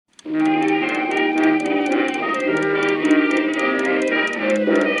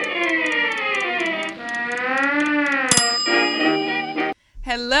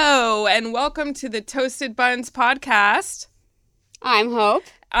and welcome to the Toasted Buns podcast. I'm Hope.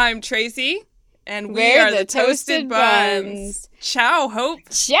 I'm Tracy, and we We're are the Toasted Buns. Ciao, Hope.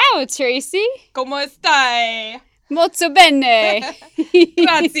 Ciao, Tracy. ¿Cómo estai? Molto bene.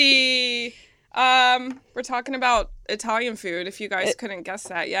 Grazie. We're talking about Italian food, if you guys couldn't guess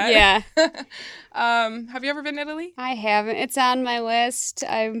that yet. Yeah. Have you ever been to Italy? I haven't. It's on my list.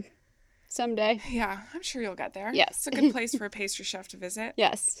 Someday. Yeah, I'm sure you'll get there. Yes. It's a good place for a pastry chef to visit.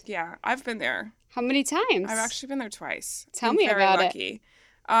 Yes. Yeah, I've been there. How many times? I've actually been there twice. Tell I'm me very about lucky.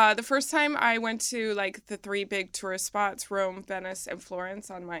 The first time I went to like the three big tourist spots, Rome, Venice, and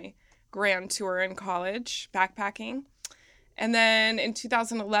Florence on my grand tour in college, backpacking. And then in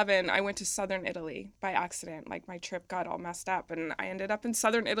 2011, I went to southern Italy by accident. Like my trip got all messed up and I ended up in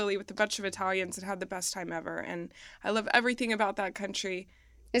southern Italy with a bunch of Italians and had the best time ever. And I love everything about that country.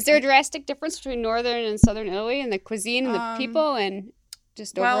 Is there a drastic difference between northern and southern Italy and the cuisine and the people and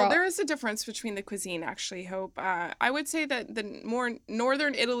just overall? Well, there is a difference between the cuisine, actually, Hope. I would say that the more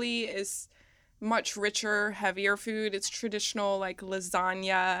northern Italy is much richer, heavier food. It's traditional, like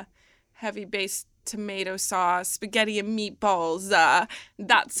lasagna, heavy-based tomato sauce, spaghetti and meatballs,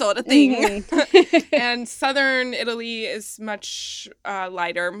 that sort of thing. And southern Italy is much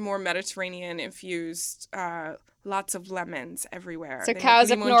lighter, more Mediterranean-infused, lots of lemons everywhere. So They cows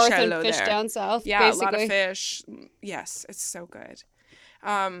have up north and limoncello fish there. down south, Yeah, basically. a lot of fish. Yes, it's so good.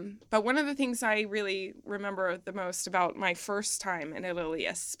 But one of the things I really remember the most about my first time in Italy,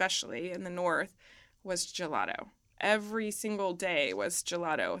 especially in the north, was gelato. Every single day was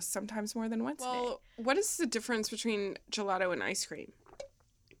gelato, sometimes more than once a day. Well, what is the difference between gelato and ice cream?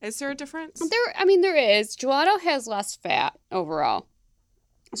 Is there a difference? There is. Gelato has less fat overall.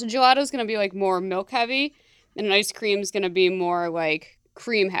 So gelato is going to be like more milk heavy, and an ice cream is going to be more like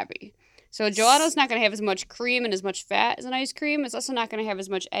cream heavy. So gelato is not going to have as much cream and as much fat as an ice cream. It's also not going to have as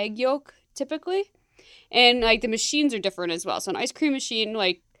much egg yolk typically. And like the machines are different as well. So an ice cream machine,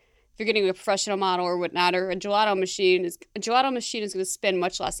 like if you're getting a professional model or whatnot, or a gelato machine is going to spin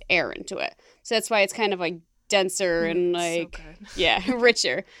much less air into it. So that's why it's kind of like denser and like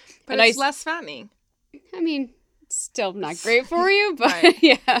richer. But it's less fattening. I mean, it's still not great for you, but Right.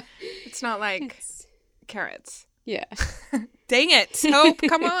 yeah. It's not like carrots. Yeah. Dang it. Hope,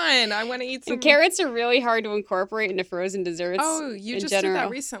 come on. I want to eat some. And carrots are really hard to incorporate into frozen desserts. Oh, you just did that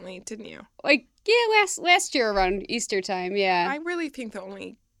recently, didn't you? Like, yeah, last year around Easter time, yeah. I really think the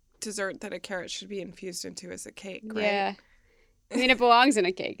only dessert that a carrot should be infused into is a cake, right? Yeah. I mean, it belongs in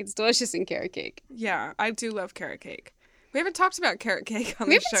a cake. It's delicious in carrot cake. Yeah, I do love carrot cake. We haven't talked about carrot cake on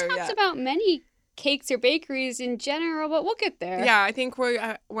the show yet. We haven't talked about many cakes or bakeries in general, but we'll get there. Yeah, I think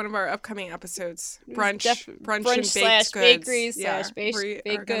we're one of our upcoming episodes, brunch and baked slash goods. Bakeries yeah, slash baked we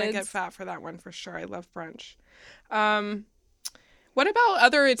goods. are gonna get fat for that one for sure. I love brunch. What about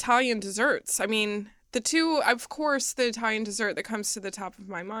other Italian desserts? I mean, the Italian dessert that comes to the top of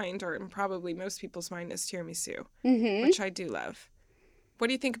my mind, or in probably most people's mind, is tiramisu, which I do love. What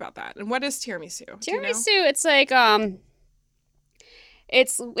do you think about that? And what is tiramisu? Tiramisu, it's like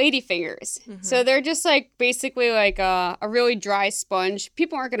it's ladyfingers. Mm-hmm. So they're just like basically like a really dry sponge.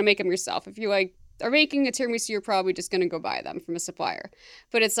 People aren't gonna make them yourself. If you like are making a tiramisu, you're probably just gonna go buy them from a supplier.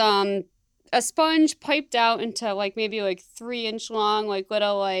 But it's a sponge piped out into like maybe like 3-inch long, like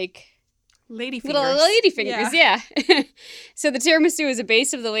little like ladyfingers, yeah. So the tiramisu is a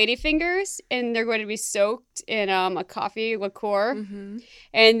base of the ladyfingers, and they're going to be soaked in a coffee liqueur. Mm-hmm.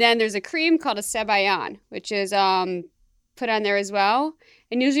 And then there's a cream called a cebayon, which is put on there as well.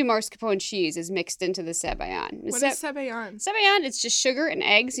 And usually mascarpone cheese is mixed into the cebayon. What is cebayon? Cebayon, it's just sugar and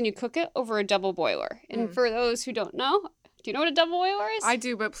eggs, and you cook it over a double boiler. And for those who don't know, do you know what a double boiler is? I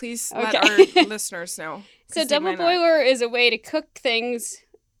do, but please let our listeners know. So double boiler is a way to cook things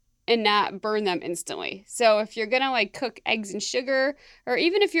and not burn them instantly. So if you're gonna like cook eggs and sugar, or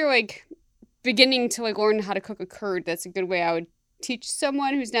even if you're like beginning to like learn how to cook a curd, that's a good way I would teach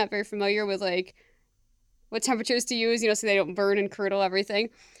someone who's not very familiar with like what temperatures to use, so they don't burn and curdle everything.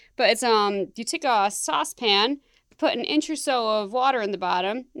 But it's you take a saucepan, put an inch or so of water in the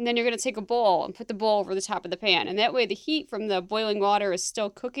bottom, and then you're gonna take a bowl and put the bowl over the top of the pan, and that way the heat from the boiling water is still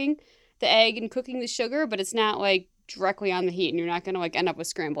cooking the egg and cooking the sugar, but it's not like directly on the heat, and you're not gonna like end up with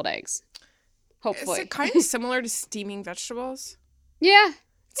scrambled eggs. Hopefully. Is it kind of similar to steaming vegetables? Yeah.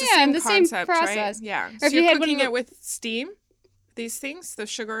 It's same concept, process. Right? Yeah. Or So you're cooking it with steam? These things? The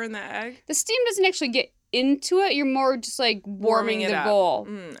sugar and the egg? The steam doesn't actually get into it. You're more just like warming it the up. bowl.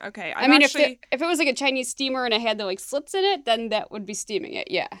 Okay. I mean, if it was like a Chinese steamer and I had the like slits in it, then that would be steaming it.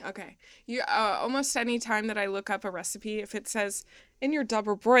 Yeah. Okay. You almost any time that I look up a recipe, if it says in your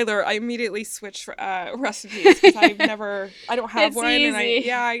double broiler, I immediately switch recipes because I don't have It's one, easy.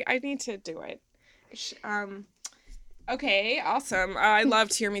 and I need to do it. Okay, awesome. I love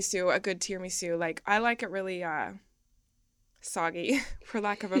tiramisu. A good tiramisu, like I like it really soggy, for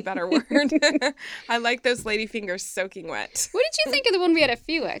lack of a better word. I like those ladyfingers soaking wet. What did you think of the one we had at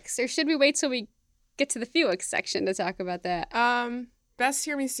Felix? Or should we wait till we get to the Felix section to talk about that? Best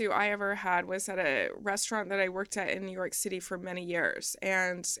tiramisu I ever had was at a restaurant that I worked at in New York City for many years.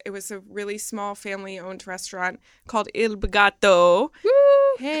 And it was a really small family-owned restaurant called Il Bagato. Woo!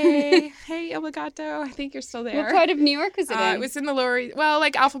 Hey, Il Bagato. I think you're still there. What part of New York was it in? It was in the Lower,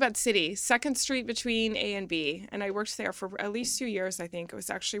 like Alphabet City, 2nd Street between A and B. And I worked there for at least 2 years, I think. It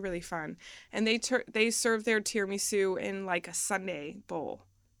was actually really fun. And they served their tiramisu in like a sundae bowl,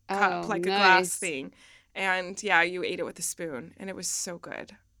 cup, like nice. a glass thing. And yeah, you ate it with a spoon, and it was so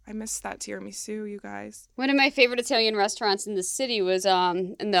good. I miss that tiramisu, you guys. One of my favorite Italian restaurants in the city was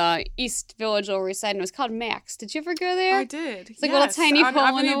in the East Village Lower East Side, and it was called Max. Did you ever go there? I did. It's like a little tiny on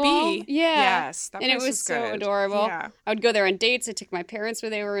hole in Avenue the wall. B. Yeah. Yes, that And it place was so good. adorable. Yeah. I would go there on dates. I took my parents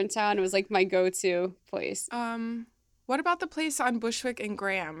when they were in town. It was like my go-to place. What about the place on Bushwick and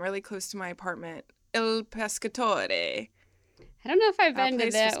Graham, really close to my apartment? Il Pescatore. I don't know if I've That been to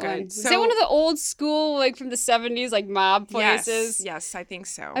place that was one. good. Is that one of the old school, like from the 70s, like mob places? Yes, I think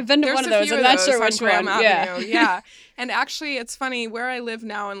so. I've been to There's one of a those. few I'm not sure on which Graham one. Avenue. Yeah. Yeah. And actually, it's funny, where I live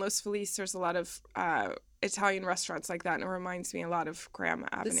now in Los Feliz, there's a lot of Italian restaurants like that, and it reminds me a lot of Graham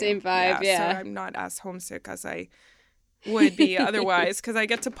Avenue. same vibe, yeah. So I'm not as homesick as I would be otherwise, because I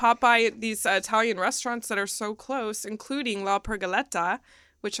get to pop by these Italian restaurants that are so close, including La Pergoletta,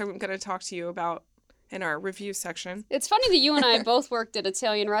 which I'm going to talk to you about in our review section. It's funny that you and I both worked at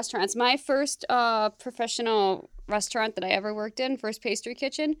Italian restaurants. My first professional restaurant that I ever worked in, first pastry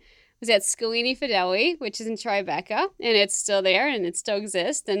kitchen, was at Scalini Fedeli, which is in Tribeca, and it's still there, and it still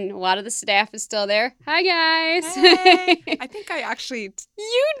exists, and a lot of the staff is still there. Hi, guys. Hey, I think I actually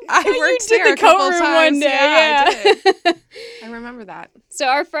you worked did there the a couple coat room times. one day. Yeah, Yeah. I did. I remember that. So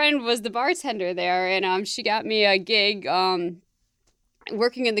our friend was the bartender there, and she got me a gig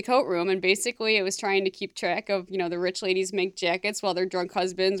working in the coat room, and basically it was trying to keep track of, the rich ladies make jackets while their drunk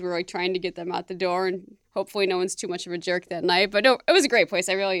husbands were like trying to get them out the door, and hopefully no one's too much of a jerk that night. But no, it was a great place.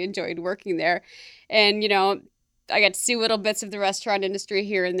 I really enjoyed working there. And, I got to see little bits of the restaurant industry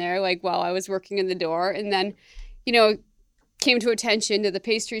here and there, like while I was working in the door. And then, came to attention to the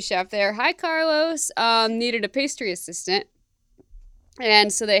pastry chef there. Hi, Carlos. Needed a pastry assistant.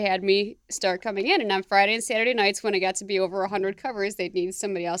 And so they had me start coming in. And on Friday and Saturday nights, when it got to be over 100 covers, they'd need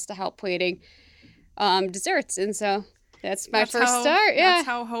somebody else to help plating desserts. And so that's my first start. Yeah. That's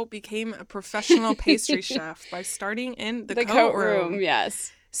how Hope became a professional pastry chef, by starting in the coat room.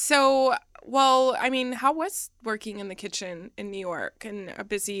 Yes. So, how was working in the kitchen in New York in a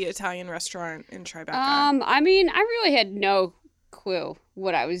busy Italian restaurant in Tribeca? I really had no clue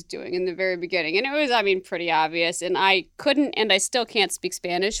what I was doing in the very beginning. And it was, pretty obvious. And I couldn't, and I still can't speak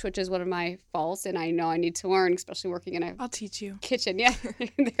Spanish, which is one of my faults. And I know I need to learn, especially working in a I'll teach you. kitchen. Yeah,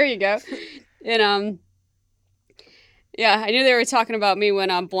 there you go. And, yeah, I knew they were talking about me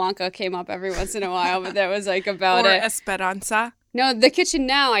when Blanca came up every once in a while, but that was like about or it. Esperanza. No, the kitchen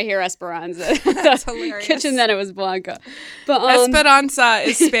now I hear Esperanza. That's hilarious. Kitchen then it was Blanca. But Esperanza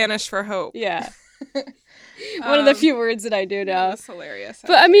is Spanish for hope. Yeah. One of the few words that I do know. That's hilarious.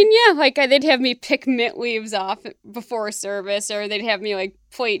 But they'd have me pick mint leaves off before service, or they'd have me like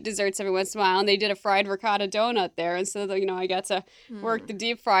plate desserts every once in a while, and they did a fried ricotta donut there, and so I got to work the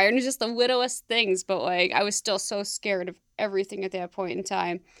deep fryer, and it was just the littlest things, but like I was still so scared of everything at that point in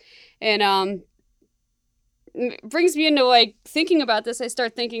time. And it brings me into like thinking about this. I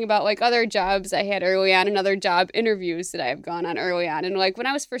start thinking about like other jobs I had early on and other job interviews that I have gone on early on. And like when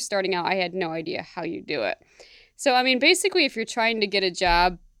I was first starting out, I had no idea how you do it. So, basically if you're trying to get a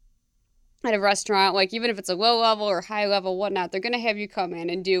job at a restaurant, like even if it's a low level or high level, whatnot, they're going to have you come in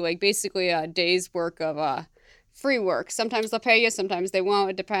and do like basically a day's work of free work. Sometimes they'll pay you, sometimes they won't.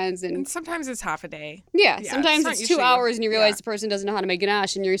 It depends. And sometimes it's half a day. Yeah, Yeah, sometimes it's it's not 2 hours usually- and you realize yeah. the person doesn't know how to make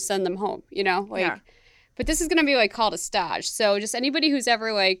ganache and you send them home, Yeah. But this is going to be like called a stage. So just anybody who's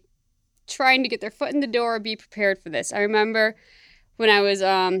ever like trying to get their foot in the door, be prepared for this. I remember when I was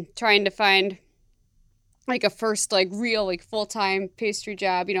trying to find like a first like real like full-time pastry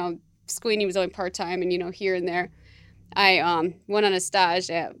job, Squeenie was only part-time and here and there. I went on a stage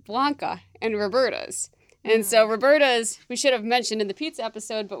at Blanca and Roberta's. And so Roberta's, we should have mentioned in the pizza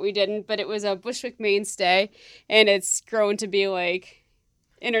episode, but we didn't. But it was a Bushwick mainstay, and it's grown to be like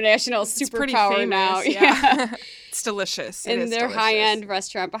international superpower now. Yeah. It's delicious. It and is their delicious. high-end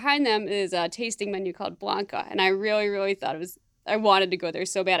restaurant behind them is a tasting menu called Blanca, and I really, really thought I wanted to go there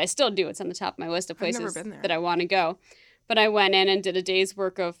so bad. I still do. It's on the top of my list of I've never places been there. that I want to go. But I went in and did a day's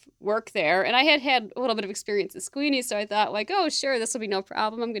work of work there, and I had a little bit of experience at Squeenie, so I thought, like, oh, sure, this will be no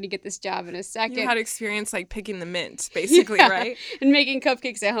problem. I'm going to get this job in a second. You had experience, like, picking the mint, basically, Yeah. right? And making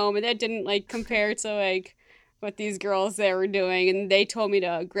cupcakes at home, and that didn't, like, compare to, like, what these girls there were doing. And they told me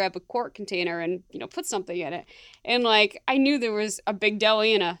to grab a quart container and, put something in it. And, like, I knew there was a big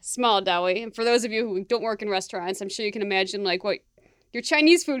deli and a small deli. And for those of you who don't work in restaurants, I'm sure you can imagine, like, what your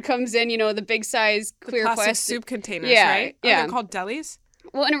Chinese food comes in, the big size clear The plastic soup containers, Yeah, right? Oh, yeah. they're called delis?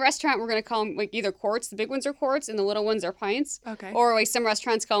 Well, in a restaurant, we're going to call them, like, either quarts. The big ones are quarts, and the little ones are pints. Okay. Or, like, some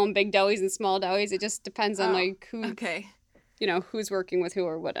restaurants call them big delis and small delis. It just depends on, like, who, Okay. who's working with who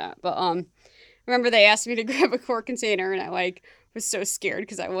or whatnot. But, remember they asked me to grab a quart container, and I, like, was so scared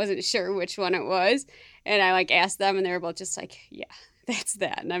because I wasn't sure which one it was. And I, like, asked them, and they were both just like, yeah, that's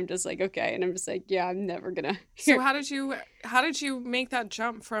that. And I'm just like, okay. And I'm just like, yeah, I'm never going to. So how did you make that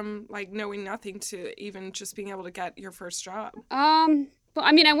jump from, like, knowing nothing to even just being able to get your first job? Well,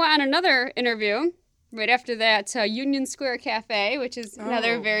 I mean, I went on another interview right after that Union Square Cafe, which is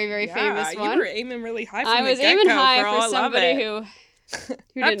another very, very famous one. You were aiming really high from I the was get-go, aiming high girl. for I love somebody it. who That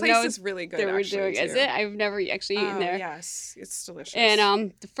didn't place know is really good, they were actually, doing. Is too. it? I've never actually eaten there. Yes, it's delicious.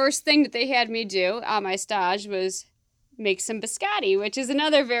 And the first thing that they had me do on my stage was make some biscotti, which is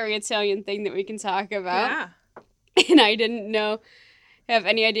another very Italian thing that we can talk about. Yeah. And I didn't have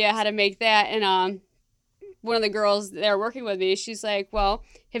any idea how to make that. And one of the girls there working with me, she's like, well,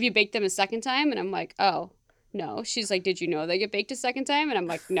 have you baked them a second time? And I'm like, oh, no. She's like, did you know they get baked a second time? And I'm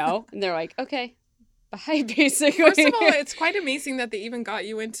like, no. And they're like, okay, bye, basically. First of all, it's quite amazing that they even got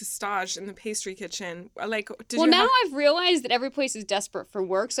you into stage in the pastry kitchen. Like, now I've realized that every place is desperate for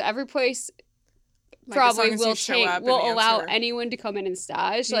work, so every place like, as long probably as you will allow answer. anyone to come in and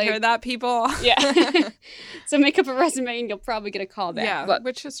stage. You hear that, people? Yeah. So make up a resume and you'll probably get a call back. Yeah, But,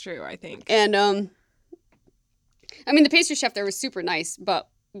 which is true, I think. and I mean, the pastry chef there was super nice, but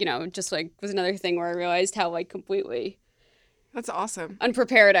just like was another thing where I realized how like completely That's awesome.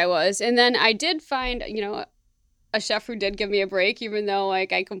 unprepared I was. And then I did find a chef who did give me a break, even though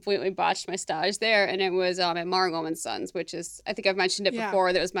like I completely botched my stage there, and it was at Marlowe and Sons, which is, I think I've mentioned it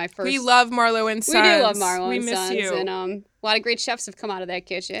before. That was my first. We love Marlowe and Sons. We do love Marlowe we and miss Sons, you. and a lot of great chefs have come out of that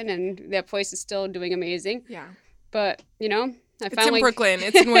kitchen, and that place is still doing amazing. Yeah. But It's in Brooklyn.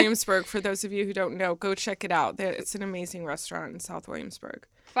 It's in Williamsburg. For those of you who don't know, go check it out. It's an amazing restaurant in South Williamsburg.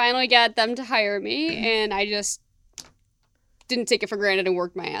 Finally got them to hire me, and I just didn't take it for granted and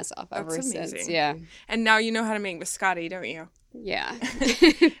worked my ass off ever That's since. amazing. Yeah. And now you know how to make biscotti, don't you? Yeah.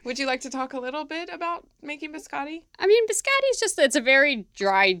 Would you like to talk a little bit about making biscotti? I mean, biscotti is just, it's a very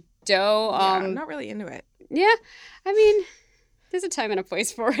dry dough. Yeah, I'm not really into it. Yeah. I mean, there's a time and a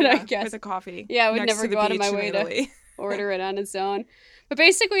place for it, I guess. With a coffee. Yeah, I would next never to the go out of beach my in way to Italy. order it on its own. But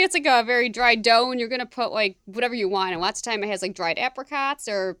basically, it's like a very dry dough, and you're going to put, like, whatever you want. And lots of time it has, like, dried apricots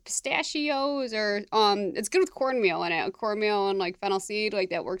or pistachios or, it's good with cornmeal in it. Cornmeal and, like, fennel seed, like,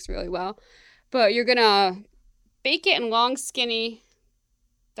 that works really well. But you're going to bake it in long, skinny,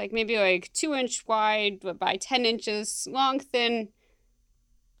 like, maybe, like, 2-inch wide, but by 10 inches long, thin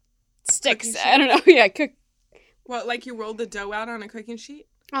sticks. Cookie I don't know. Yeah, What, like you rolled the dough out on a cooking sheet?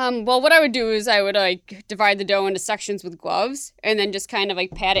 Well, what I would do is I would, like, divide the dough into sections with gloves and then just kind of,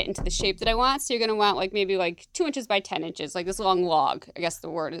 like, pat it into the shape that I want. So you're going to want, like, maybe, like, 2 inches by 10 inches, like this long log, I guess the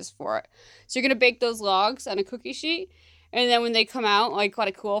word is for it. So you're going to bake those logs on a cookie sheet. And then when they come out, like, let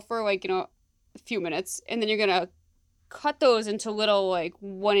it cool for, like, a few minutes. And then you're going to cut those into little, like,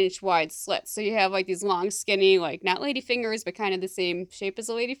 1-inch wide slits. So you have, like, these long, skinny, like, not lady fingers, but kind of the same shape as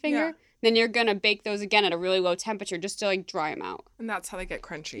a lady finger. Yeah. Then you're going to bake those again at a really low temperature just to, like, dry them out. And that's how they get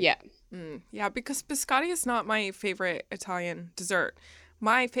crunchy. Yeah. Yeah, because biscotti is not my favorite Italian dessert.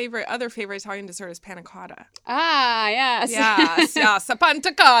 My other favorite Italian dessert is panna cotta. Ah, yes. Yes, a panna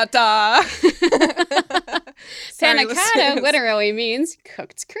cotta. Panna cotta literally means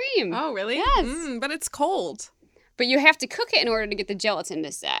cooked cream. Oh, really? Yes. But it's cold. But you have to cook it in order to get the gelatin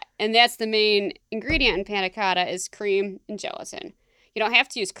to set. And that's the main ingredient in panna cotta is cream and gelatin. You don't have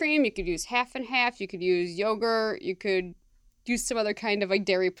to use cream. You could use half and half. You could use yogurt. You could use some other kind of like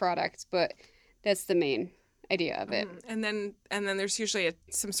dairy product, but that's the main idea of it. And then there's usually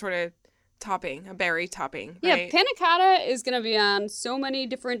some sort of topping, a berry topping, Yeah, right? panna cotta is going to be on so many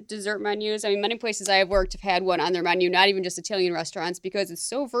different dessert menus. I mean, many places I have worked have had one on their menu, not even just Italian restaurants, because it's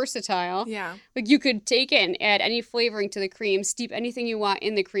so versatile. Yeah. Like, you could take it and add any flavoring to the cream, steep anything you want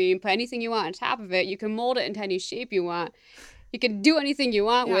in the cream, put anything you want on top of it. You can mold it into any shape you want. You can do anything you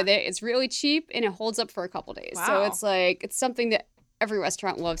want with it. It's really cheap, and it holds up for a couple days. Wow. So it's like, it's something that every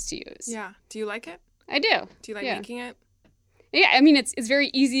restaurant loves to use. Yeah. Do you like it? I do. Do you like making it? Yeah, I mean, it's very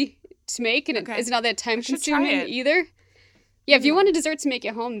easy to make, and it's not that time consuming either. Yeah, if you want a dessert to make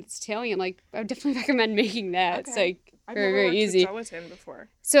at home that's Italian, like, I would definitely recommend making that. It's like very, very easy. I've never worked with gelatin before.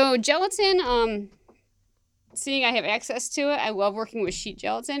 So gelatin, seeing I have access to it, I love working with sheet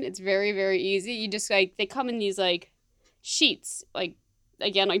gelatin. It's very, very easy. You just like, they come in these like sheets, like,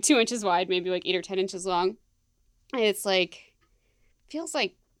 again, like 2 inches wide, maybe like 8 or 10 inches long. And it's like, feels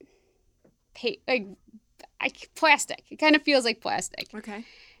like plastic. It kind of feels like plastic. Okay.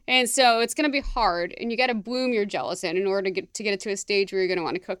 And so it's going to be hard, and you got to bloom your gelatin in order to get it to a stage where you're going to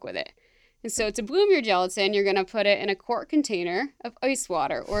want to cook with it. And so to bloom your gelatin, you're going to put it in a quart container of ice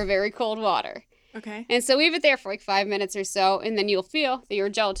water or very cold water. Okay. And so leave it there for like 5 minutes or so, and then you'll feel that your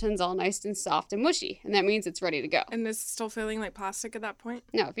gelatin's all nice and soft and mushy, and that means it's ready to go. And is it still feeling like plastic at that point?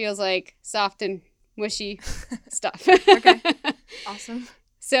 No, it feels like soft and mushy stuff. Okay. Awesome.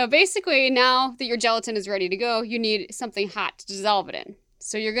 So basically, now that your gelatin is ready to go, you need something hot to dissolve it in.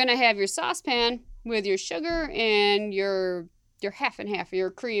 So you're going to have your saucepan with your sugar and your half and half of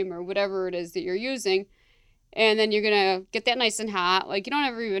your cream or whatever it is that you're using. And then you're going to get that nice and hot. Like, you don't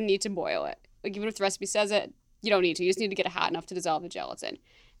ever even need to boil it. Like, even if the recipe says it, you don't need to. You just need to get it hot enough to dissolve the gelatin.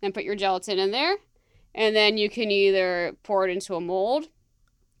 Then put your gelatin in there. And then you can either pour it into a mold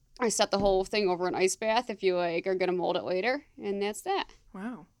or set the whole thing over an ice bath if you like are going to mold it later. And that's that.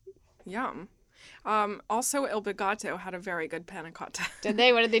 Wow. Yum. Also, Il Bigato had a very good panna cotta. Did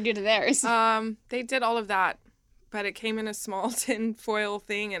they? What did they do to theirs? They did all of that, but it came in a small tin foil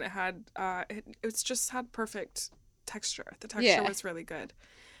thing, and it had it's just had perfect texture. The texture was really good.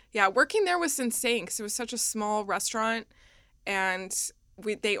 Yeah, working there was insane because it was such a small restaurant, and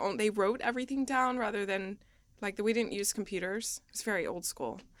they wrote everything down rather than we didn't use computers. It was very old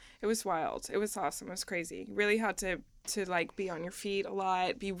school. It was wild. It was awesome. It was crazy. You really had to be on your feet a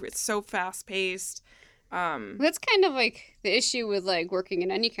lot, be so fast paced. That's kind of like the issue with like working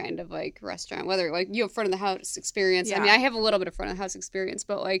in any kind of like restaurant, whether like you have front of the house experience. Yeah. I mean, I have a little bit of front of the house experience,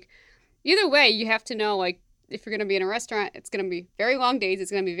 but like either way, you have to know like if you're going to be in a restaurant, it's going to be very long days.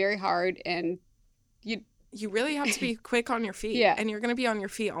 It's going to be very hard, and you really have to be quick on your feet. Yeah. And you're going to be on your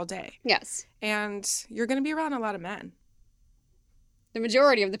feet all day. Yes. And you're going to be around a lot of men. The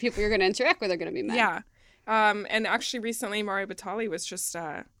majority of the people you're going to interact with are going to be men. Yeah. And actually recently Mario Batali was just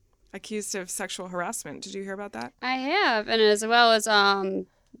accused of sexual harassment. Did you hear about that? I have. And as well as the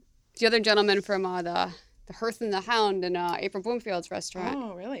other gentleman from the Hearth and the Hound in April Bloomfield's restaurant.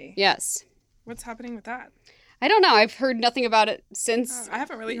 Oh, really? Yes. What's happening with that? I don't know. I've heard nothing about it since. I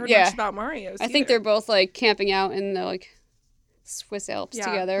haven't really heard much about Mario's I think they're both like camping out in the like Swiss Alps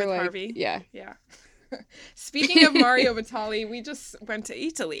together. With like, Harvey. Yeah. Yeah. Speaking of Mario Batali, we just went to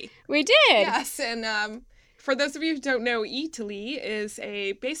Italy. We did. Yes, and for those of you who don't know, Italy is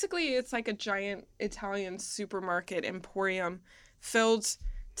it's like a giant Italian supermarket emporium filled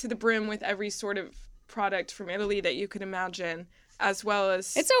to the brim with every sort of product from Italy that you could imagine, as well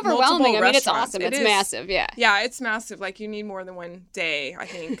as it's overwhelming. I mean, it's awesome. It's massive. Yeah. Yeah, it's massive. Like, you need more than one day, I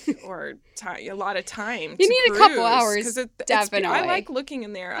think, or a lot of time. You need a couple hours. Definitely. I like looking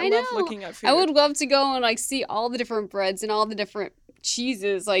in there. I love looking at food. I would love to go and like see all the different breads and all the different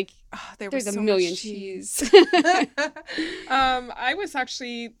cheeses. Like, there's a million cheese. I was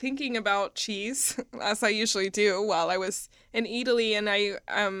actually thinking about cheese, as I usually do, while I was in Italy, and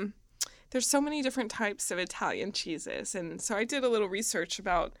there's so many different types of Italian cheeses, and so I did a little research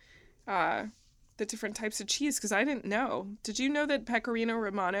about the different types of cheese because I didn't know. Did you know that Pecorino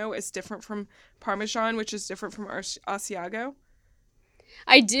Romano is different from Parmesan, which is different from Asiago?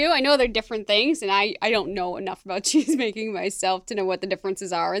 I do. I know they're different things, and I don't know enough about cheese making myself to know what the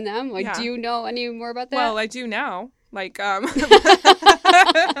differences are in them. Like, do you know any more about that? Well, I do now. Like,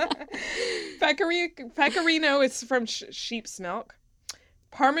 Pecorino is from sheep's milk.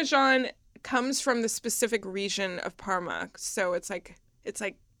 Parmesan comes from the specific region of Parma, so it's like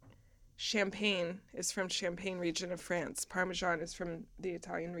Champagne is from Champagne region of France. Parmesan is from the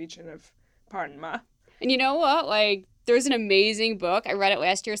Italian region of Parma. And you know what? Like, there's an amazing book. I read it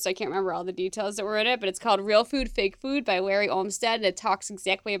last year, so I can't remember all the details that were in it, but it's called Real Food, Fake Food by Larry Olmsted, and it talks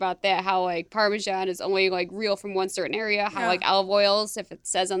exactly about that, how, like, Parmesan is only, like, real from one certain area, how, like, olive oils, if it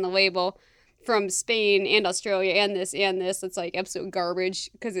says on the label, from Spain and Australia and this, it's, like, absolute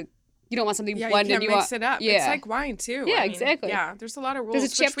garbage because you don't want something Yeah, blended. you can't mix it up. Yeah. It's like wine too. Yeah, I mean, exactly. Yeah, there's a lot of rules. There's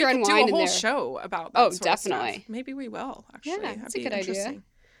a which chapter we on could do wine a in whole there. show about that Oh, sort of stuff. definitely. Maybe we will, actually. Yeah, That'd that's a be good idea. interesting.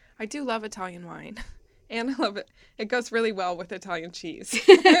 I do love Italian wine. And I love it. It goes really well with Italian cheese.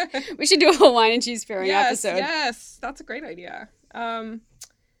 We should do a whole wine and cheese pairing episode. Yes, that's a great idea.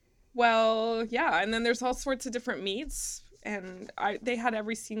 Well, yeah, and then there's all sorts of different meats, and they had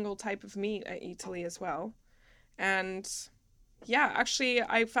every single type of meat at Italy as well. And yeah, actually,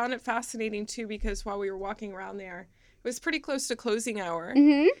 I found it fascinating too, because while we were walking around there, it was pretty close to closing hour,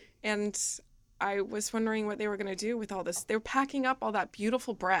 and I was wondering what they were going to do with all this. They were packing up all that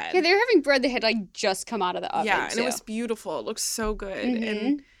beautiful bread. Yeah, they were having bread that had like just come out of the oven. Yeah, and too. it was beautiful. It looked so good.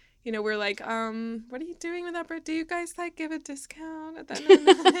 And you know, we're like, what are you doing with that bread? Do you guys like give a discount at the end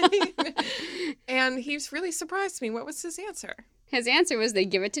of the night? And he's really surprised me. What was his answer? His answer was they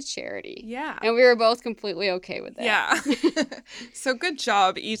give it to charity. Yeah. And we were both completely okay with that. Yeah. So good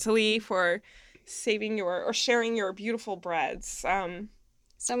job, Italy, for sharing your beautiful breads.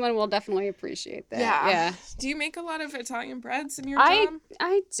 Someone will definitely appreciate that. Yeah. Do you make a lot of Italian breads in your job?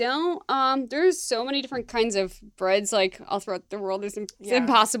 I don't. There's so many different kinds of breads, like, all throughout the world. It's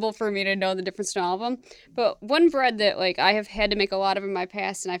impossible for me to know the difference in all of them. But one bread that, like, I have had to make a lot of in my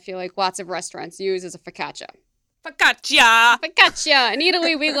past, and I feel like lots of restaurants use, is a focaccia. Focaccia! Focaccia! In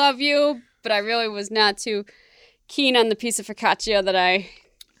Italy, we love you, but I really was not too keen on the piece of focaccia that I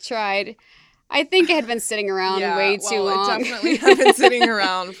tried. I think it had been sitting around way too long. It definitely had been sitting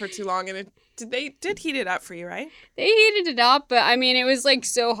around for too long, and they did heat it up for you, right? They heated it up, but I mean, it was like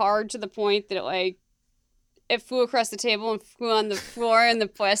so hard to the point that it flew across the table and flew on the floor, and the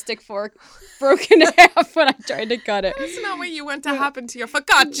plastic fork broke in half when I tried to cut it. That's not what you want to happen to your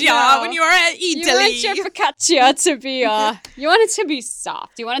focaccia when you are at Italy. You want your focaccia to be, you want it to be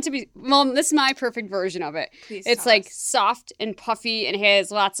soft. You want it to be, well, this is my perfect version of it. Please it's like soft and puffy and has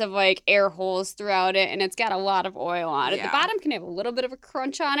lots of like air holes throughout it, and it's got a lot of oil on it. Yeah. The bottom can have a little bit of a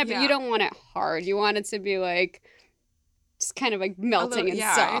crunch on it, but you don't want it hard. You want it to be like just kind of like melting and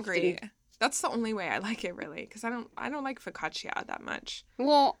soft. Yeah, I agree. That's the only way I like it, really, because I don't like focaccia that much.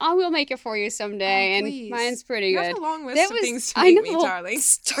 Well, I will make it for you someday, and mine's pretty good. You have a long list of things to make me, darling.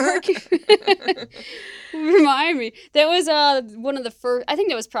 Remind me. That was one of the first. I think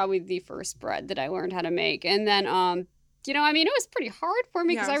that was probably the first bread that I learned how to make, and then you know, I mean, it was pretty hard for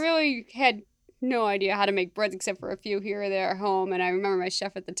me because I really had no idea how to make breads except for a few here or there at home, and I remember my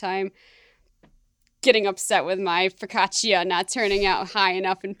chef at the time getting upset with my focaccia not turning out high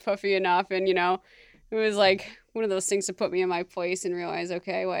enough and puffy enough. And, you know, it was like one of those things to put me in my place and realize,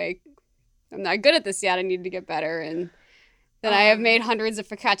 okay, like, I'm not good at this yet. I need to get better. And then I have made hundreds of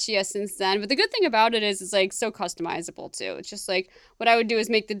focaccia since then. But the good thing about it is it's like so customizable too. It's just like what I would do is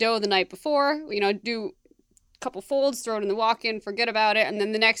make the dough the night before, you know, do a couple folds, throw it in the walk-in, forget about it. And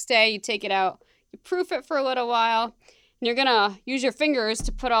then the next day you take it out, you proof it for a little while, and you're going to use your fingers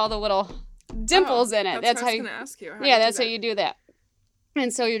to put all the little dimples in it. That's how I was going to ask you. That's how you do that.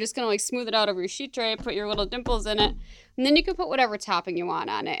 And so you're just going to like smooth it out over your sheet tray, put your little dimples in it, and then you can put whatever topping you want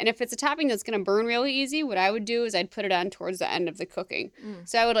on it. And if it's a topping that's going to burn really easy, what I would do is I'd put it on towards the end of the cooking.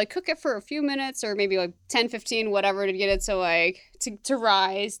 So I would like cook it for a few minutes or maybe like 10, 15, whatever, to get it to like to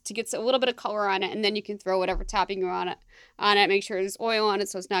rise, to get a little bit of color on it, and then you can throw whatever topping you want on it. Make sure there's oil on it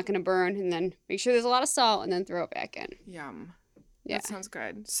so it's not going to burn, and then make sure there's a lot of salt, and then throw it back in. Yum. Yeah. That sounds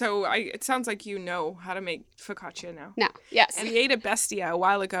good. So it sounds like you know how to make focaccia now. No, yes. And you ate at Bestia a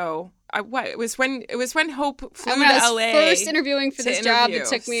while ago. It was when Hope flew when to I was LA. First interviewing for this job, it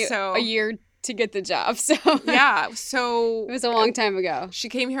took me a year to get the job. So yeah, so it was a long time ago. She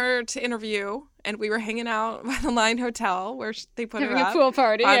came here to interview, and we were hanging out by the Line Hotel where they put having her up a pool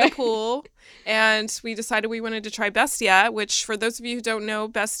party by the pool, and we decided we wanted to try Bestia, which for those of you who don't know,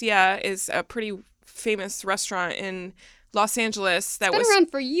 Bestia is a pretty famous restaurant in Los Angeles it's been around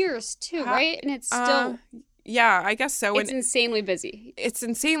for years too, right? And it's still yeah, I guess so. It's insanely busy. It's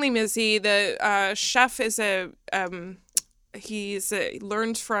insanely busy. The chef is he's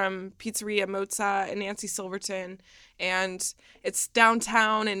learned from Pizzeria Mozza and Nancy Silverton, and it's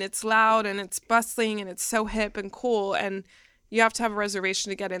downtown, and it's loud, and it's bustling, and it's so hip and cool, and you have to have a reservation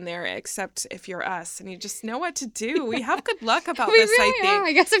to get in there, except if you're us, and you just know what to do. We have good luck about we this, really I think. Are.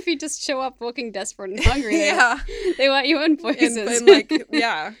 I guess if you just show up looking desperate and hungry, they let you in places. And like,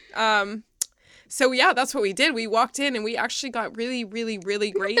 yeah. So yeah, that's what we did. We walked in, and we actually got really, really,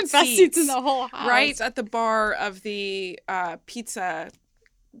 really great the best seats in the whole house. Right at the bar of the pizza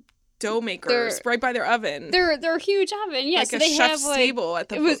dough makers right by their oven. They're a huge oven. Yeah, like so a they chef's have like table at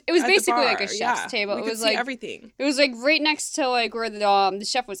the it was at basically the like a bar. chef's table. We It could was see like everything. it was like right next to like where the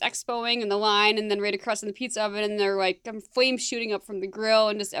chef was expoing in the line, and then right across in the pizza oven, and they're like flames shooting up from the grill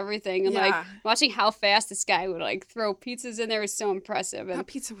and just everything, and like watching how fast this guy would like throw pizzas in there was so impressive. And that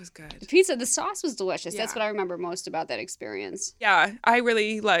pizza was good. The sauce was delicious. That's what I remember most about that experience. Yeah, I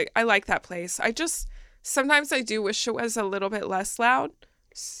like that place. Sometimes I do wish it was a little bit less loud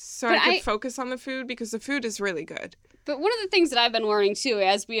so I could focus on the food, because the food is really good. But one of the things that I've been learning too,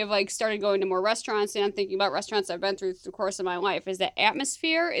 as we have like started going to more restaurants, and I'm thinking about restaurants I've been through the course of my life, is that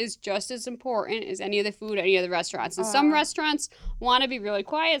atmosphere is just as important as any of the food, any of the restaurants. And some restaurants want to be really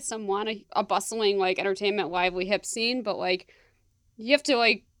quiet, some want a bustling like entertainment, lively, hip scene, but like you have to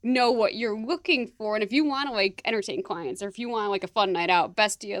like know what you're looking for. And if you want to like entertain clients, or if you want like a fun night out,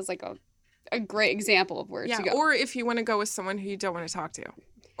 Bestia is like a great example of where to go. Or if you want to go with someone who you don't want to talk to,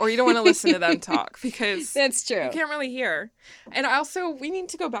 or you don't want to listen to them talk, because that's true. You can't really hear. And we need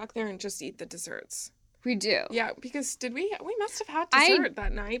to go back there and just eat the desserts. We do. Yeah, because we must have had dessert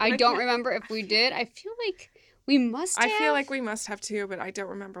that night. I don't remember if we did. I feel like we must have. I feel like we must have too, but I don't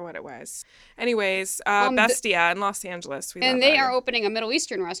remember what it was. Anyways, Bestia in Los Angeles. And they are opening a Middle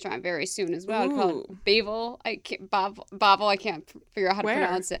Eastern restaurant very soon as well. Called Bavel. Bavel. I can't figure out how to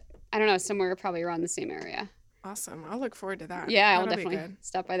pronounce it. I don't know, somewhere probably around the same area. Awesome. I'll look forward to that. Yeah, I'll definitely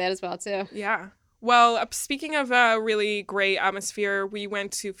stop by that as well, too. Yeah. Well, speaking of really great atmosphere, we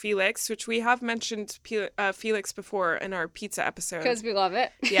went to Felix, which we have mentioned Felix before in our pizza episode. Because we love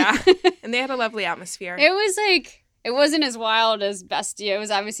it. Yeah. And they had a lovely atmosphere. It was like, it wasn't as wild as Bestia. It was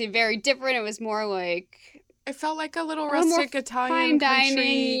obviously very different. It was more like... It felt like a little rustic Italian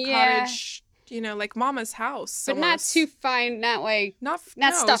country cottage, like Mama's house. But not too fine, not like... Not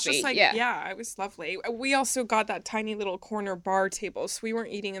stuffy, just yeah, it was lovely. We also got that tiny little corner bar table, so we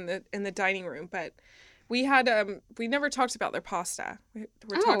weren't eating in the dining room, but we had... we never talked about their pasta.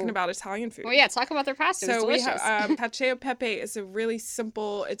 We're talking about Italian food. Well, yeah, talk about their pasta. So it was delicious. Cacio e pepe is a really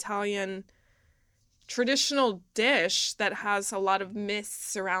simple Italian traditional dish that has a lot of myths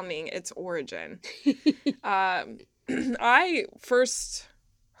surrounding its origin. I first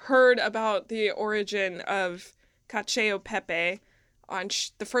heard about the origin of cacio e pepe on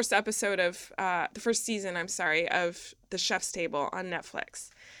the first episode of the first season, of The Chef's Table on Netflix.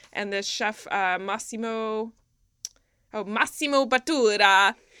 And the chef Massimo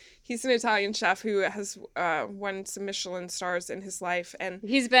Bottura, he's an Italian chef who has won some Michelin stars in his life, and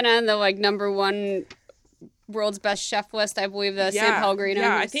he's been on the number one world's best chef list, I believe, the San Pellegrino.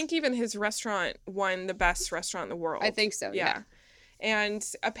 Yeah, I think even his restaurant won the best restaurant in the world. I think so. Yeah. And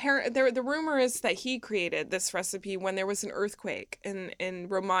apparently, the rumor is that he created this recipe when there was an earthquake in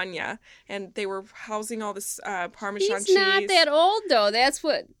Romagna, and they were housing all this Parmesan cheese. He's not that old, though. That's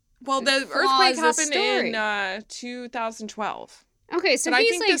what. Well, the earthquake happened in 2012. Okay, so but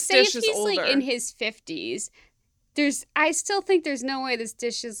he's I think this dish is older. In his 50s. I still think there's no way this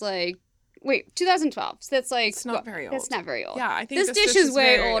dish is like. Wait, 2012. So that's like... It's not very old. That's not very old. Yeah, I think this dish is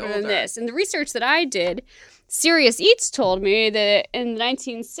way older than this. And the research that I did, Serious Eats told me that in the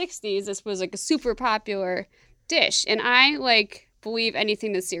 1960s, this was like a super popular dish. And I believe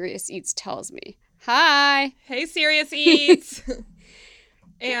anything that Serious Eats tells me. Hi. Hey, Serious Eats.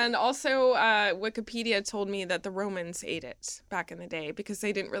 And also, Wikipedia told me that the Romans ate it back in the day because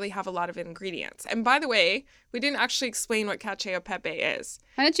they didn't really have a lot of ingredients. And by the way, we didn't actually explain what cacio e pepe is.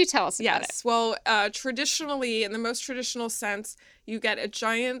 Why don't you tell us about it? Yes. Well, traditionally, in the most traditional sense, you get a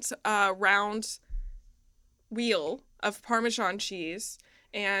giant round wheel of Parmesan cheese,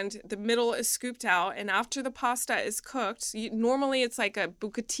 and the middle is scooped out. And after the pasta is cooked, normally it's like a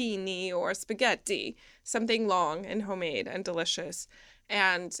bucatini or a spaghetti, something long and homemade and delicious.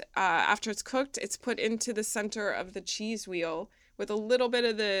 And after it's cooked, it's put into the center of the cheese wheel with a little bit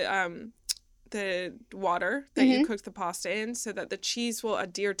of the water that you cook the pasta in, so that the cheese will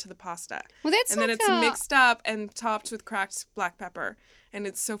adhere to the pasta. Well, that's and then it's mixed up and topped with cracked black pepper, and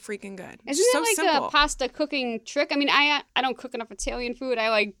it's so freaking good. Isn't that so simple. A pasta cooking trick? I mean, I don't cook enough Italian food.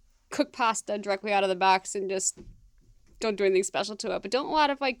 I cook pasta directly out of the box and just don't do anything special to it. But don't a lot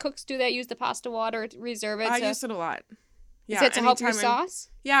of cooks do that? Use the pasta water to reserve it? I use it a lot. Yeah, is it to help your sauce?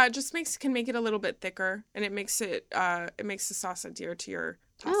 Yeah, it just can make it a little bit thicker, and it makes the sauce adhere to your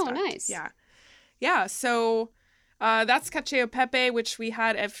pasta. Oh, nice. Yeah. So that's cacio e pepe, which we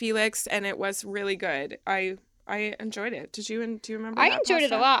had at Felix, and it was really good. I enjoyed it. Do you remember? I enjoyed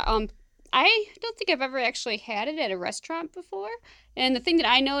it a lot. I don't think I've ever actually had it at a restaurant before. And the thing that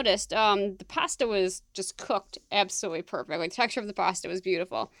I noticed, the pasta was just cooked absolutely perfect. The texture of the pasta was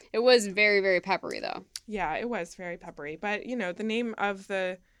beautiful. It was very, very peppery, though. Yeah, it was very peppery. But, the name of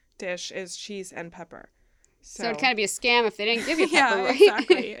the dish is cheese and pepper. So it'd kind of be a scam if they didn't give you pepper,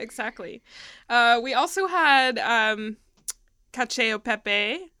 right? Exactly. We also had cacio e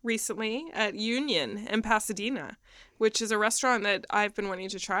pepe recently at Union in Pasadena, which is a restaurant that I've been wanting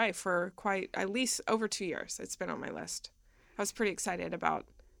to try for at least over 2 years. It's been on my list. I was pretty excited about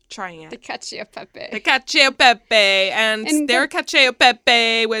trying it. The cacio e pepe. The cacio e pepe. And their cacio e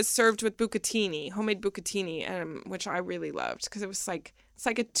pepe was served with bucatini, homemade bucatini, which I really loved because it was like, it's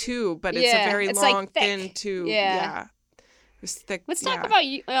like a tube, but it's a very long, like thin tube. Yeah. It was thick. Let's talk about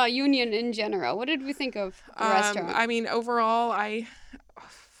Union in general. What did we think of the restaurant? I mean, overall, I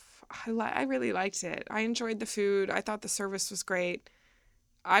really liked it. I enjoyed the food. I thought the service was great.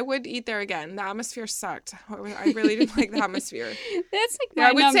 I would eat there again. The atmosphere sucked. I really didn't like the atmosphere. That's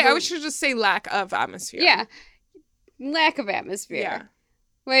like I should just say lack of atmosphere. Yeah. Lack of atmosphere. Yeah.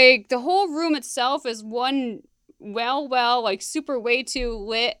 Like, the whole room itself is one like super way too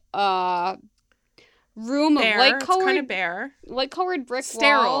lit room of light-colored. Kind of bare. Light-colored brick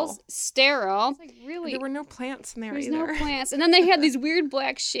Sterile. walls. Sterile. It's like really. There were no plants in there There's either. no plants. And then they had these weird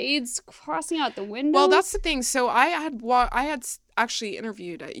black shades crossing out the windows. Well, that's the thing. So I had actually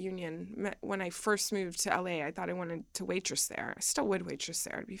interviewed at Union when I first moved to LA. I thought I wanted to waitress there. I still would waitress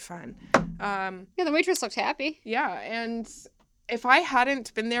there. It'd be fun. Yeah, the waitress looked happy. Yeah, and if I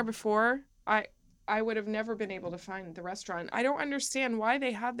hadn't been there before, I would have never been able to find the restaurant. I don't understand why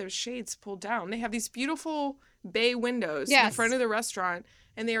they had those shades pulled down. They have these beautiful bay windows in front of the restaurant,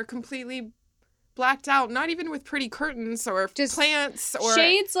 and they are completely blacked out, not even with pretty curtains or just plants or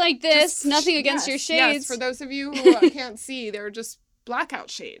shades like this. Nothing against your shades. Yes, for those of you who can't see, they're just blackout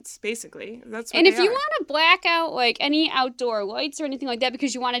shades, basically. That's what and if you want to black out like any outdoor lights or anything like that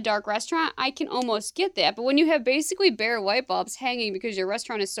because you want a dark restaurant, I can almost get that. But when you have basically bare light bulbs hanging because your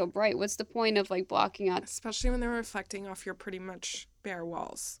restaurant is so bright, what's the point of like blocking out? Especially when they're reflecting off your pretty much bare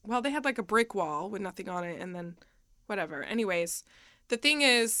walls. Well, they had like a brick wall with nothing on it, and then whatever. Anyways, the thing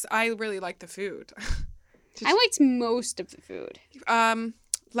is, I really like the food. I liked most of the food. I'm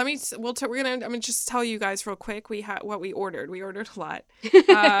gonna just tell you guys real quick. We had what we ordered. We ordered a lot.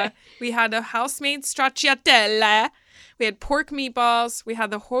 We had a house-made stracciatella. We had pork meatballs. We had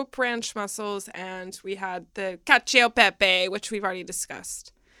the Hope Ranch mussels, and we had the cacio e pepe, which we've already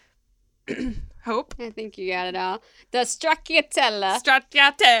discussed. Hope? I think you got it all. The stracciatella.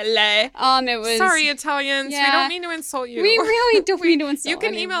 Stracciatella. It was... Sorry, Italians. Yeah. We don't mean to insult you. We really don't mean to insult you. You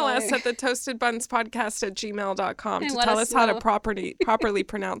can email us at thetoastedbunspodcast@gmail.com to tell us how to properly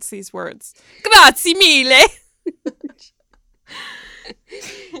pronounce these words. Grazie mille.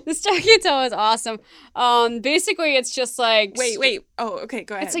 The stracciatella is awesome. Basically, it's just like... Wait. Oh, okay,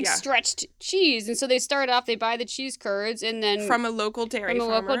 go ahead. It's like stretched cheese. And so they start off, they buy the cheese curds, and then... From a local dairy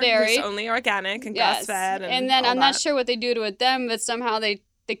farmer who's only organic and grass-fed. And then I'm not sure what they do to it then, but somehow they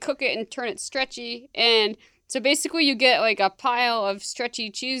cook it and turn it stretchy. And so basically you get like a pile of stretchy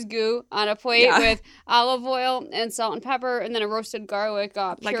cheese goo on a plate with olive oil and salt and pepper, and then a roasted garlic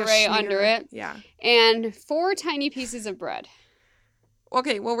puree under it. Yeah. And 4 tiny pieces of bread.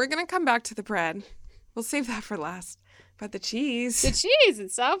 Okay, well, we're going to come back to the bread. We'll save that for last. But the cheese. The cheese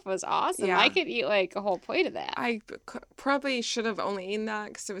itself was awesome. Yeah. I could eat like a whole plate of that. I probably should have only eaten that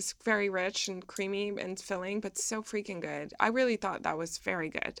because it was very rich and creamy and filling, but so freaking good. I really thought that was very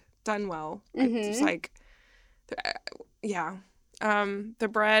good. Done well. Mm-hmm. It was like, yeah. The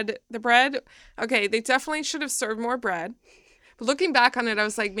bread, okay, they definitely should have served more bread. But looking back on it, I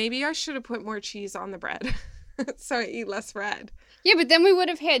was like, maybe I should have put more cheese on the bread so I eat less bread. Yeah, but then we would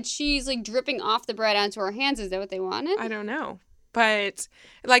have had cheese like dripping off the bread onto our hands. Is that what they wanted? I don't know. But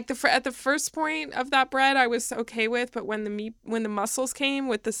like at the first point of that bread, I was okay with. But when the mussels came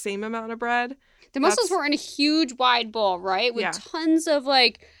with the same amount of bread, the mussels were in a huge wide bowl, right, with tons of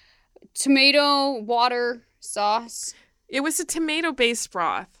like tomato water sauce. It was a tomato-based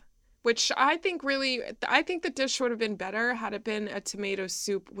broth, which I think the dish would have been better had it been a tomato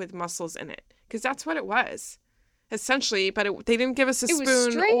soup with mussels in it, because that's what it was. Essentially, but they didn't give us a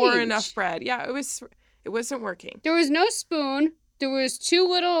spoon or enough bread. Yeah, it wasn't working. There was no spoon. There was 2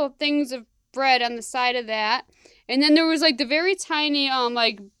 little things of bread on the side of that. And then there was like the very tiny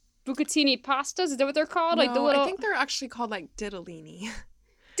like bucatini pastas. Is that what they're called? No, like the little... I think they're actually called like ditalini.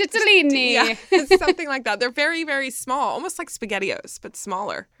 Ditalini. Yeah, it's something like that. They're very, very small, almost like SpaghettiOs, but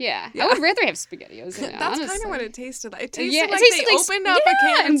smaller. Yeah. I would rather have SpaghettiOs in it, That's honestly. kind of what it tasted like. It tasted it like tasted they like opened up a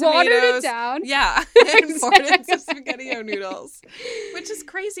can and of tomatoes. watered it down. Yeah, and poured it into SpaghettiO noodles, which is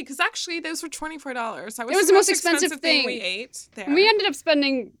crazy because actually those were $24. That was the most expensive thing we ate there. We ended up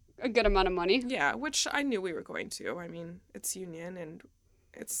spending a good amount of money. Yeah, which I knew we were going to. I mean, it's Union, and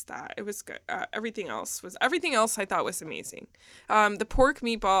It's that. It was good. Everything else I thought was amazing. The pork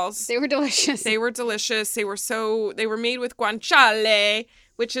meatballs. They were delicious. They were delicious. They were made with guanciale,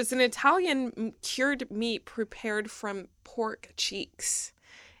 which is an Italian cured meat prepared from pork cheeks.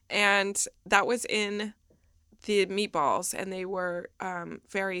 And that was in the meatballs, and they were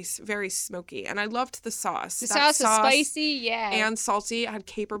very, very smoky. And I loved the sauce. The sauce was spicy, yeah. And salty. It had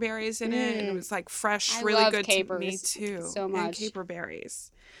caper berries in it, and it was like fresh, really good to me too. So much. And caper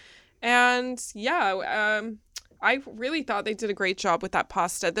berries. And yeah, I really thought they did a great job with that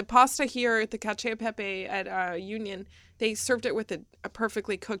pasta. The pasta here at the Cacio e Pepe at Union, they served it with a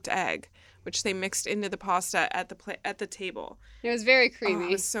perfectly cooked egg, which they mixed into the pasta at the table. It was very creamy. Oh,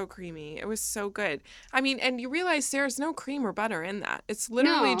 it was so creamy. It was so good. I mean, and you realize there's no cream or butter in that. It's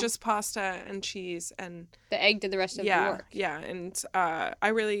literally just pasta and cheese, and the egg did the rest of the work. Yeah, and I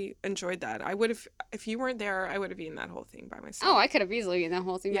really enjoyed that. I would have, if you weren't there, I would have eaten that whole thing by myself. Oh, I could have easily eaten that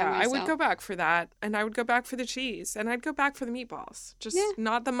whole thing by myself. I would go back for that, and I would go back for the cheese, and I'd go back for the meatballs, just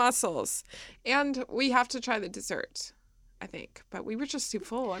not the mussels. And we have to try the dessert, I think, but we were just too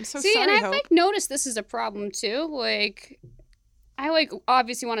full. I'm so sorry. See, and I've noticed this is a problem too. I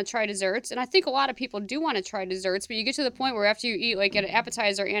obviously want to try desserts, and I think a lot of people do want to try desserts, but you get to the point where after you eat an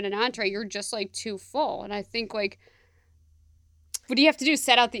appetizer and an entree, you're just too full. And I think what do you have to do?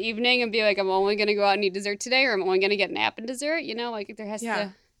 Set out the evening and be I'm only going to go out and eat dessert today, or I'm only going to get a nap and dessert. There has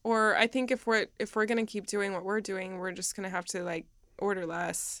to. Or I think if we're going to keep doing what we're doing, we're just going to have to order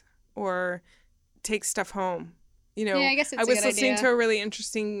less or take stuff home. Yeah, I guess it's I was listening idea. to a really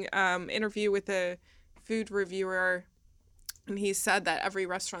interesting interview with a food reviewer, and he said that every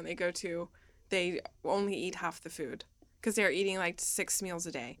restaurant they go to, they only eat half the food because they're eating 6 meals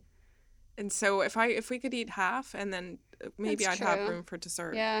a day. And so if we could eat half, and then maybe I'd have room for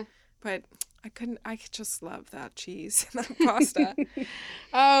dessert. Yeah. But I couldn't. I just love that cheese and that pasta.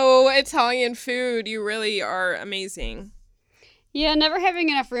 Oh, Italian food! You really are amazing. Yeah, never having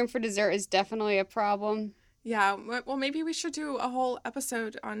enough room for dessert is definitely a problem. Yeah, well, maybe we should do a whole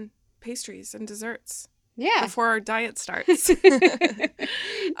episode on pastries and desserts. Yeah. Before our diet starts.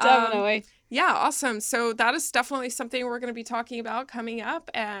 Definitely. Yeah, awesome. So that is definitely something we're going to be talking about coming up,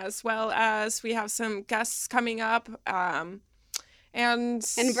 as well as we have some guests coming up. And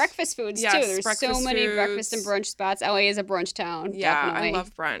breakfast foods, too. There's so many breakfast and brunch spots. LA is a brunch town. Yeah, definitely. I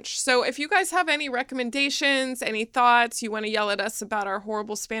love brunch. So if you guys have any recommendations, any thoughts, you want to yell at us about our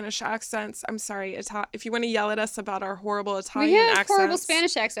horrible Spanish accents. I'm sorry, if you want to yell at us about our horrible Italian accents. We have horrible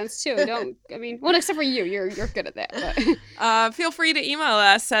Spanish accents, too. Except for you. You're good at that. But. Feel free to email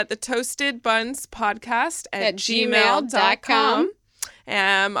us at thetoastedbunspodcast@gmail.com.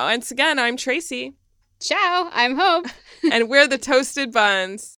 Once again, I'm Tracy. Ciao, I'm Hope. And we're the Toasted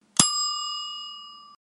Buns.